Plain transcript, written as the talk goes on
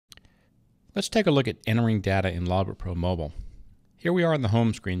Let's take a look at entering data in Logbook Pro Mobile. Here we are on the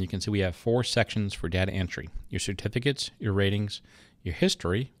home screen. You can see we have 4 sections for data entry: your certificates, your ratings, your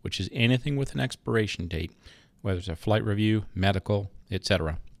history, which is anything with an expiration date, whether it's a flight review, medical,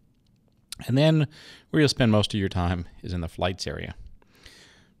 etc. And then where you'll spend most of your time is in the flights area.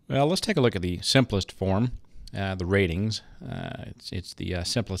 Well, let's take a look at the simplest form, the ratings. It's the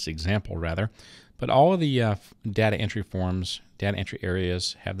simplest example, rather. But all of the data entry forms, data entry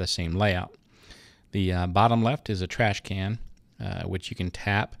areas have the same layout. The bottom left is a trash can, which you can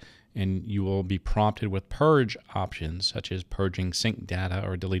tap, and you will be prompted with purge options, such as purging synced data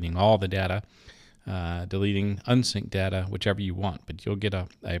or deleting all the data, deleting unsynced data, whichever you want. But you'll get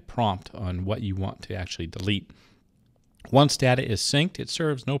a prompt on what you want to actually delete. Once data is synced, it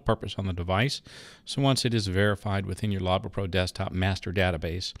serves no purpose on the device. So once it is verified within your Logbook Pro desktop master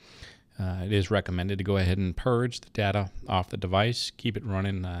database, it is recommended to go ahead and purge the data off the device, keep it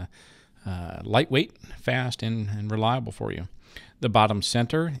running lightweight, fast, and reliable for you. The bottom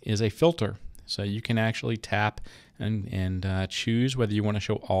center is a filter, so you can actually tap and choose whether you want to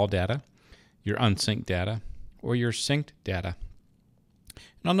show all data, your unsynced data, or your synced data.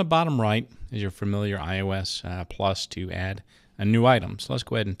 And on the bottom right is your familiar iOS plus to add a new item. So let's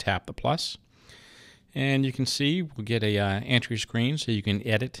go ahead and tap the plus. And you can see we'll get a entry screen so you can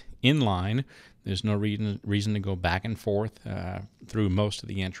edit inline. There's no reason to go back and forth through most of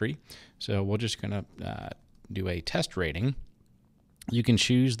the entry. So we're just going to do a test rating. You can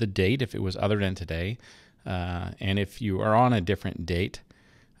choose the date if it was other than today. And if you are on a different date,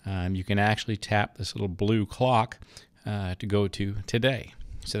 you can actually tap this little blue clock to go to today.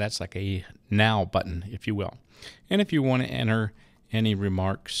 So that's like a now button, if you will. And if you want to enter any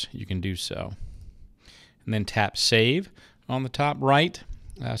remarks, you can do so. And then tap Save on the top right,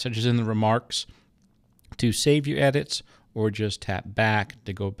 such as in the remarks, to save your edits, or just tap back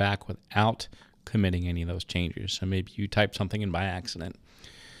to go back without committing any of those changes. So maybe you typed something in by accident.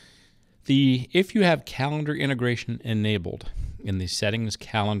 If you have calendar integration enabled in the settings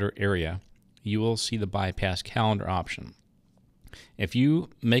calendar area, you will see the bypass calendar option. If you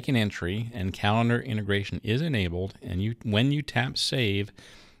make an entry and calendar integration is enabled, and when you tap Save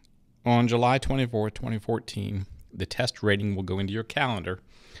on July 24, 2014, the test rating will go into your calendar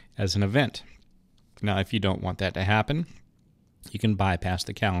as an event. Now, if you don't want that to happen, you can bypass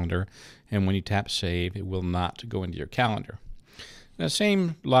the calendar, and when you tap Save, it will not go into your calendar. The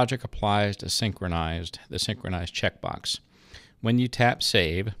same logic applies to the synchronized checkbox. When you tap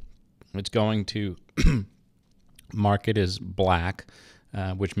Save, it's going to mark it as black,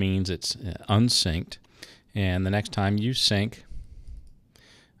 which means it's unsynced. And the next time you sync,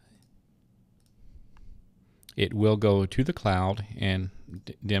 it will go to the cloud and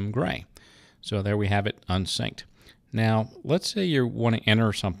dim gray. So there we have it, unsynced. Now, let's say you want to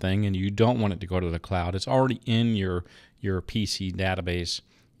enter something and you don't want it to go to the cloud. It's already in your PC database,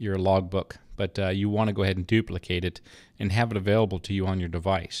 your logbook, but you want to go ahead and duplicate it and have it available to you on your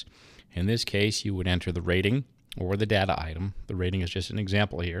device. In this case, you would enter the rating or the data item. The rating is just an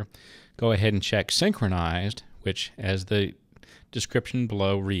example here. Go ahead and check synchronized, which, as the description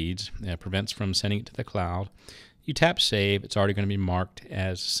below reads, prevents from sending it to the cloud. You tap Save, it's already going to be marked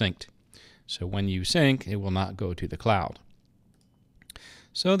as synced. So when you sync, it will not go to the cloud.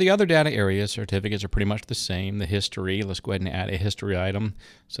 So the other data areas, certificates, are pretty much the same. The history, let's go ahead and add a history item,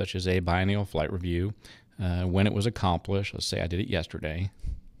 such as a biennial flight review, when it was accomplished. Let's say I did it yesterday.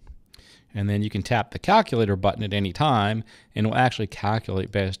 And then you can tap the calculator button at any time, and it will actually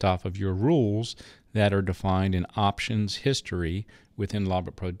calculate based off of your rules that are defined in Options History within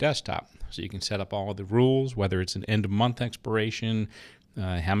Logbook Pro Desktop. So you can set up all of the rules, whether it's an end-of-month expiration,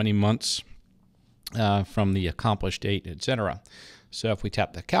 how many months from the accomplished date, etc. So if we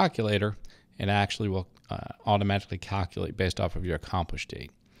tap the calculator, it actually will automatically calculate based off of your accomplished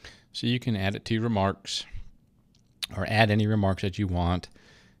date. So you can add it to your remarks or add any remarks that you want.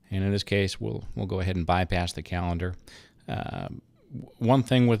 And in this case, we'll go ahead and bypass the calendar. One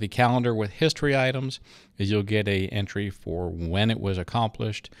thing with the calendar with history items is you'll get an entry for when it was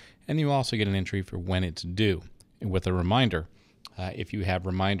accomplished, and you also get an entry for when it's due with a reminder if you have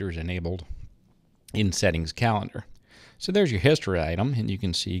reminders enabled in settings calendar. So there's your history item, and you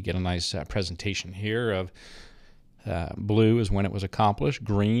can see, get a nice presentation here of blue is when it was accomplished,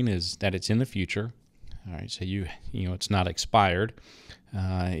 green is that it's in the future. All right, so you know it's not expired.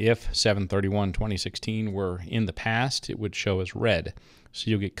 If 7/31/2016 were in the past, it would show as red. So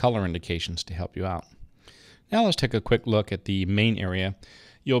you'll get color indications to help you out. Now let's take a quick look at the main area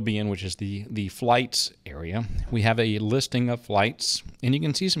you'll be in, which is the flights area. We have a listing of flights, and you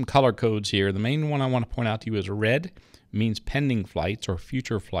can see some color codes here. The main one I want to point out to you is red, means pending flights or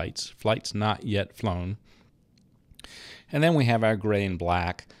future flights, flights not yet flown. And then we have our gray and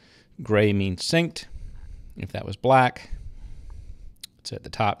black. Gray means synced. If that was black, it's at the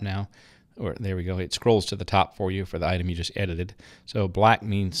top now. Or there we go. It scrolls to the top for you for the item you just edited. So black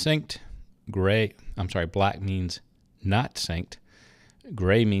means synced. Black means not synced.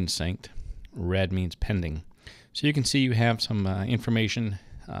 Gray means synced. Red means pending. So you can see you have some information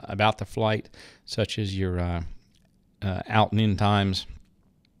about the flight, such as your out and in times,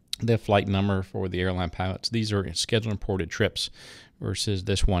 the flight number for the airline pilots. These are scheduled imported trips versus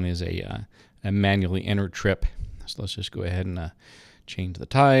this one is a manually entered trip. So let's just go ahead and change the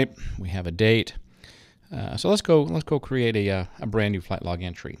type. We have a date. So let's go create a brand new flight log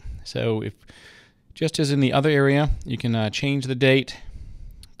entry. So if just as in the other area, you can change the date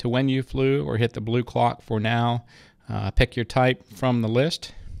to when you flew or hit the blue clock for now. Pick your type from the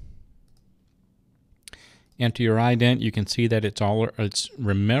list. Enter your ident. You can see that it's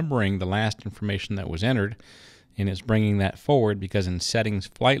remembering the last information that was entered, and it's bringing that forward because in settings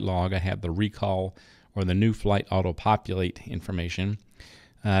flight log I have the recall or the new flight auto-populate information.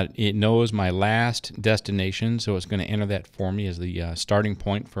 It knows my last destination, so it's going to enter that for me as the starting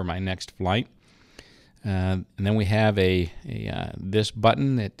point for my next flight. And then we have this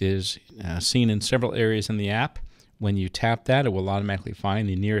button that is seen in several areas in the app. When you tap that, it will automatically find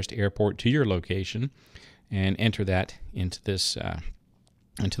the nearest airport to your location and enter that into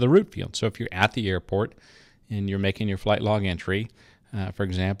the route field. So if you're at the airport and you're making your flight log entry, for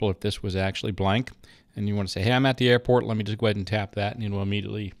example, if this was actually blank and you want to say, hey, I'm at the airport, let me just go ahead and tap that, and it will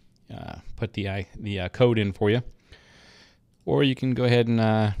immediately put the code in for you. Or you can go ahead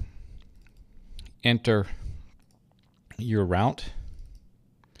and enter your route.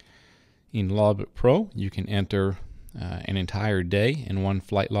 In Logbook Pro, you can enter an entire day in one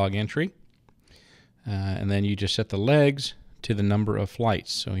flight log entry. And then you just set the legs to the number of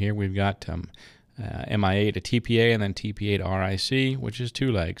flights. So here we've got MIA to TPA and then TPA to RIC, which is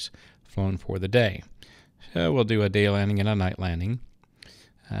 2 legs flown for the day. So we'll do a day landing and a night landing.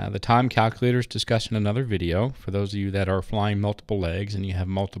 The time calculator is discussed in another video. For those of you that are flying multiple legs and you have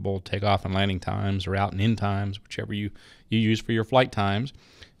multiple takeoff and landing times or out and in times, whichever you use for your flight times,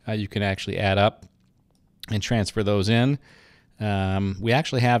 you can actually add up and transfer those in. We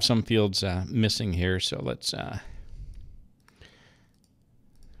actually have some fields missing here, so let's,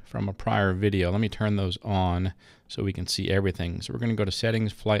 from a prior video, let me turn those on so we can see everything. So we're going to go to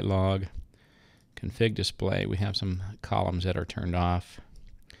Settings, Flight Log, Config Display. We have some columns that are turned off.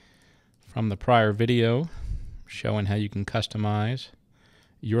 From the prior video showing how you can customize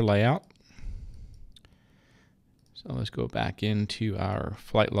your layout. So let's go back into our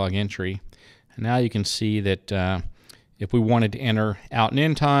flight log entry. And now you can see that if we wanted to enter out and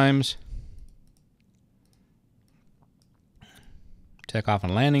in times, takeoff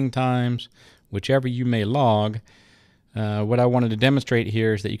and landing times, whichever you may log, what I wanted to demonstrate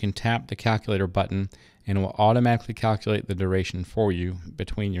here is that you can tap the calculator button and it will automatically calculate the duration for you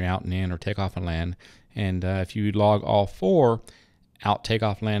between your out and in or takeoff and land. And if you log all 4 out,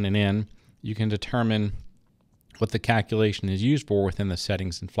 takeoff, land, and in, you can determine what the calculation is used for within the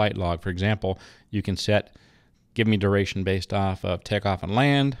settings in flight log. For example, you can set give me duration based off of takeoff and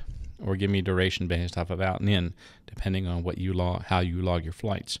land, or give me duration based off of out and in, depending on what you log, how you log your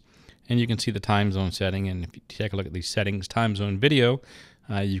flights. And you can see the time zone setting, and if you take a look at the settings time zone video,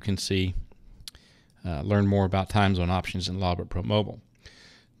 you can see learn more about time zone options in Logbook Pro Mobile.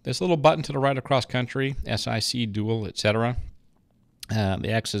 This little button to the right across country, SIC, dual, etc. The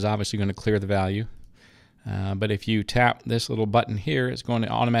X is obviously going to clear the value. But if you tap this little button here, it's going to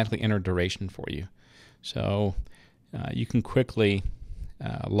automatically enter duration for you. So you can quickly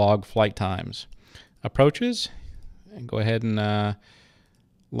log flight times. Approaches, and go ahead and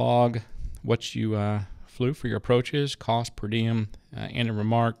log what you flew for your approaches, cost per diem, any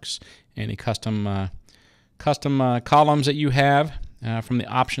remarks, any custom columns that you have from the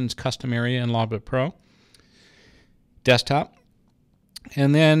options custom area in Logbook Pro. Desktop.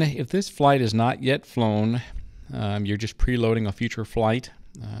 And then if this flight is not yet flown, you're just preloading a future flight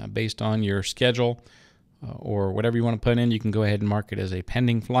based on your schedule or whatever you want to put in, you can go ahead and mark it as a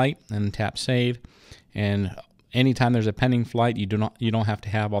pending flight and tap save. And anytime there's a pending flight, you don't have to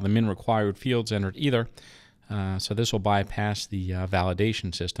have all the min required fields entered either. So this will bypass the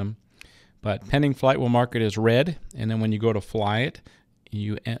validation system. But pending flight will mark it as red, and then when you go to fly it,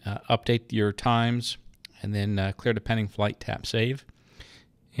 you update your times and then clear the pending flight, tap save.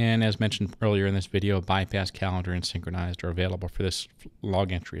 And as mentioned earlier in this video, bypass calendar and synchronized are available for this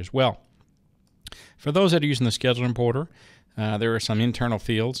log entry as well. For those that are using the schedule importer, there are some internal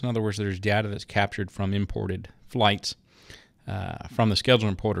fields. In other words, there's data that's captured from imported flights. from the schedule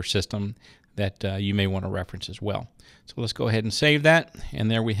importer system that you may want to reference as well. So let's go ahead and save that, and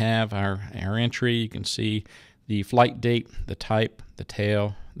there we have our entry. You can see the flight date, the type, the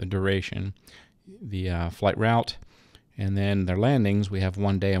tail, the duration, the flight route, and then their landings. We have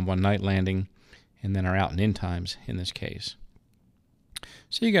 1 day and 1 night landing, and then our out and in times in this case.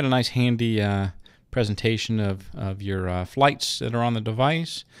 So you got a nice handy presentation of your flights that are on the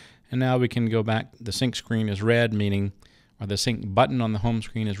device. And now we can go back. The sync screen is red, meaning, or the sync button on the home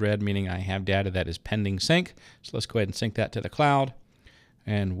screen is red, meaning I have data that is pending sync. So let's go ahead and sync that to the cloud,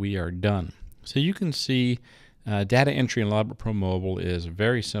 and we are done. So you can see data entry in Logbook Pro Mobile is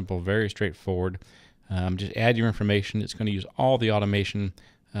very simple, very straightforward. Just add your information. It's going to use all the automation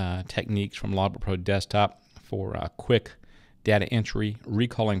techniques from Logbook Pro Desktop for quick data entry,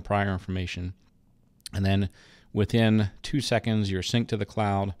 recalling prior information, and then within 2 seconds you're synced to the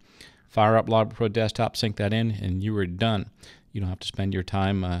cloud. Fire up Logbook Pro Desktop, sync that in, and you are done. You don't have to spend your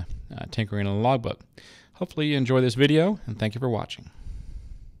time tinkering in a logbook. Hopefully you enjoy this video, and thank you for watching.